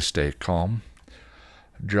 trying to stay calm.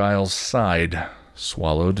 Giles sighed,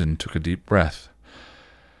 swallowed, and took a deep breath.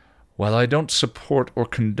 "While I don't support or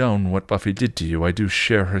condone what Buffy did to you, I do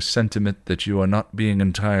share her sentiment that you are not being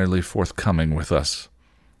entirely forthcoming with us.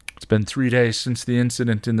 It's been 3 days since the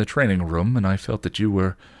incident in the training room, and I felt that you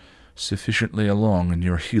were sufficiently along in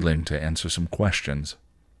your healing to answer some questions."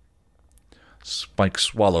 Spike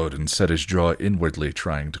swallowed and set his jaw inwardly,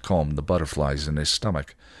 trying to calm the butterflies in his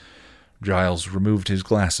stomach. Giles removed his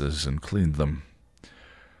glasses and cleaned them.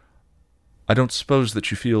 "I don't suppose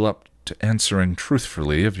that you feel up to answering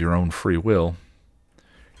truthfully of your own free will."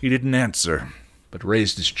 He didn't answer, but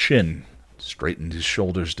raised his chin, straightened his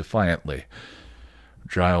shoulders defiantly.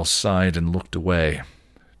 Giles sighed and looked away,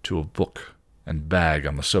 to a book and bag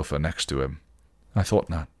on the sofa next to him. "I thought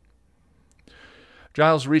not."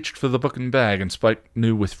 Giles reached for the book and bag, and Spike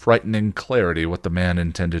knew with frightening clarity what the man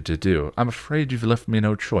intended to do. "I'm afraid you've left me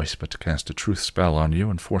no choice but to cast a truth spell on you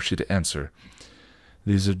and force you to answer.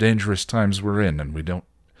 These are dangerous times we're in, and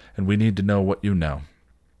we need to know what you know."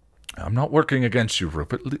 "I'm not working against you,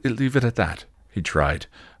 Rupert. Leave it at that," he tried,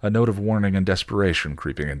 a note of warning and desperation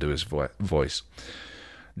creeping into his voice.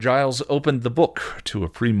 Giles opened the book to a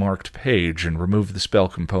pre-marked page and removed the spell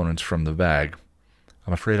components from the bag.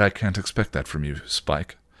 "I'm afraid I can't expect that from you,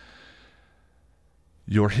 Spike.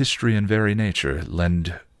 Your history and very nature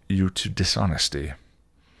lend you to dishonesty."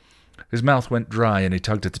 His mouth went dry and he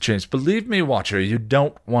tugged at the chains. "Believe me, Watcher, you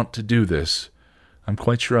don't want to do this." "I'm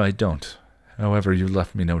quite sure I don't. However, you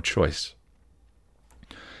left me no choice."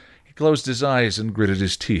 He closed his eyes and gritted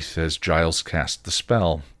his teeth as Giles cast the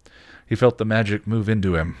spell. He felt the magic move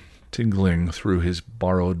into him, tingling through his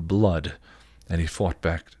borrowed blood, and he fought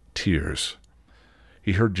back tears.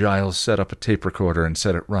 He heard Giles set up a tape recorder and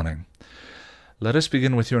set it running. "Let us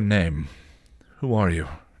begin with your name. Who are you?"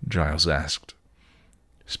 Giles asked.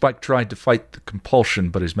 Spike tried to fight the compulsion,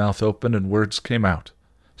 but his mouth opened and words came out.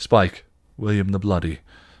 "Spike, William the Bloody,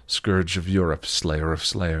 Scourge of Europe, Slayer of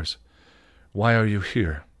Slayers. Why are you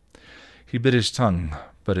here?" He bit his tongue,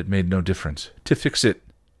 but it made no difference. "To fix it,"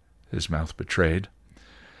 his mouth betrayed.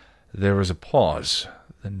 There was a pause.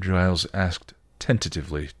 Then Giles asked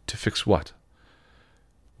tentatively, "To fix what?"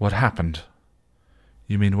 "What happened?"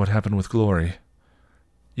 "You mean what happened with Glory?"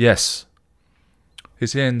 "Yes."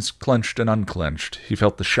 His hands clenched and unclenched. He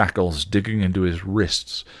felt the shackles digging into his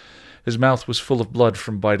wrists. His mouth was full of blood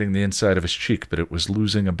from biting the inside of his cheek, but it was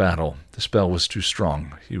losing a battle. The spell was too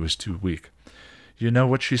strong. He was too weak. "You know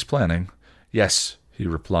what she's planning?" "Yes," he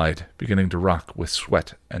replied, beginning to rock with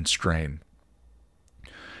sweat and strain.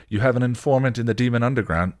 "You have an informant in the demon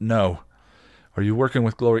underground?" "No." "Are you working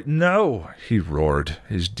with Glory?" "No," he roared,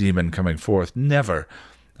 his demon coming forth. "Never.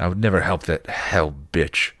 I would never help that hell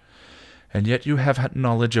bitch." "And yet you have had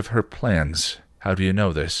knowledge of her plans. How do you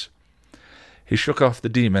know this?" He shook off the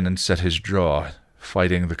demon and set his jaw,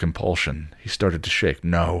 fighting the compulsion. He started to shake.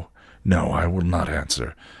 No, I will not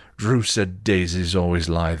answer. Drew said daisies always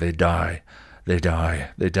lie. They die. They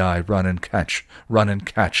die. They die. Run and catch. Run and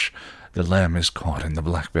catch. The lamb is caught in the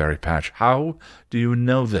blackberry patch. How do you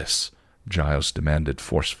know this?" Giles demanded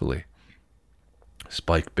forcefully.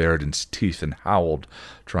 Spike bared his teeth and howled,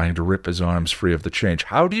 trying to rip his arms free of the chain.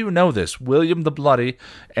 "How do you know this? William the Bloody,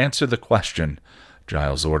 answer the question,"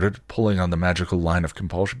 Giles ordered, pulling on the magical line of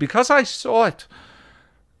compulsion. "Because I saw it."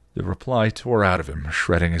 The reply tore out of him,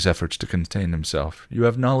 shredding his efforts to contain himself. "You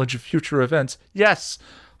have knowledge of future events?" "Yes."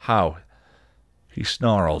 "How?" He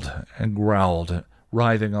snarled and growled,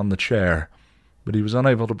 writhing on the chair, but he was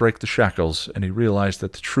unable to break the shackles, and he realized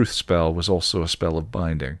that the truth spell was also a spell of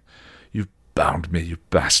binding. "You've bound me, you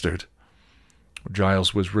bastard."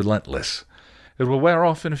 Giles was relentless. "It will wear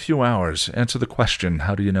off in a few hours. Answer the question,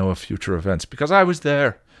 how do you know of future events?" "Because I was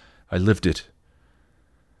there. I lived it."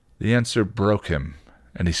 The answer broke him,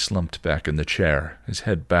 and he slumped back in the chair, his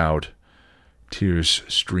head bowed. Tears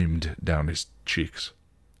streamed down his cheeks.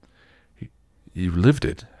 You lived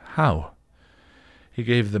it? How?" He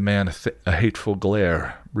gave the man a hateful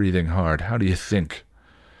glare, breathing hard. "How do you think?"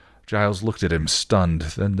 Giles looked at him, stunned.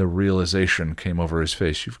 Then the realization came over his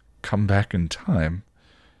face. "You've come back in time."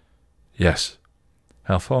 "Yes."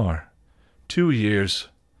 "How far?" 2 years.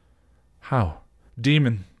 "How?"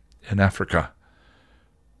 "Demon. In Africa."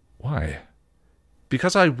 "Why?"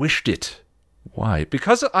 "Because I wished it." "Why?"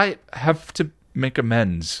 "Because I have to make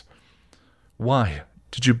amends." "Why?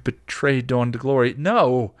 Did you betray Dawn to Glory?"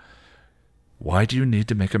 "No." "Why do you need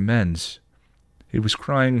to make amends?" He was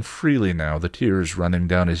crying freely now, the tears running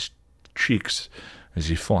down his cheeks as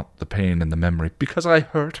he fought the pain and the memory. "Because I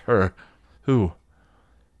hurt her." "Who?"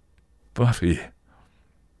 "Buffy.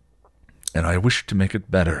 And I wish to make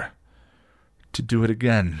it better. To do it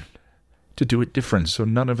again. To do it different, so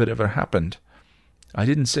none of it ever happened. I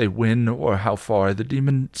didn't say when or how far. The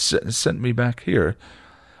demon sent me back here.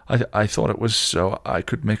 I thought it was so I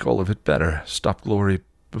could make all of it better. Stop Glory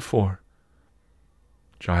before."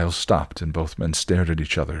 Giles stopped, and both men stared at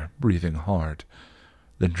each other, breathing hard.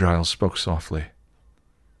 Then Giles spoke softly.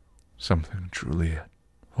 "Something truly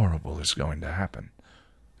horrible is going to happen,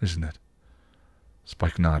 isn't it?"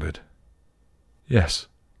 Spike nodded. "Yes.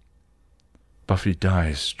 Buffy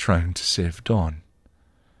dies trying to save Dawn."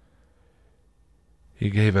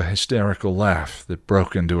 He gave a hysterical laugh that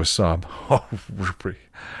broke into a sob. "Oh, Ruby,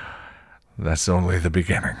 that's only the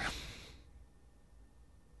beginning."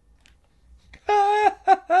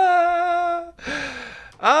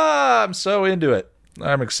 I'm so into it.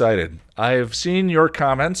 I'm excited. I've seen your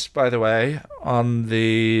comments, by the way, on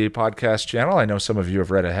the podcast channel. I know some of you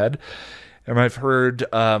have read ahead. And I've heard,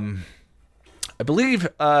 I believe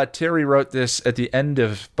Terry wrote this at the end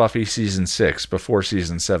of Buffy Season 6, before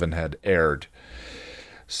Season 7 had aired.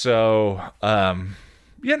 So,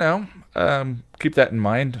 keep that in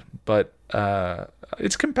mind. But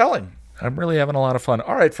it's compelling. I'm really having a lot of fun.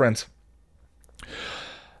 All right, friends.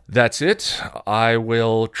 That's it. I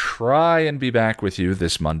will try and be back with you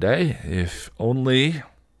this Monday, if only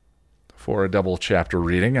for a double chapter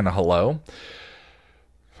reading and a hello.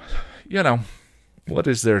 What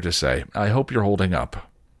is there to say? I hope you're holding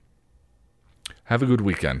up. Have a good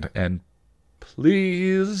weekend, and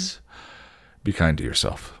please be kind to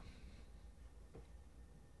yourself.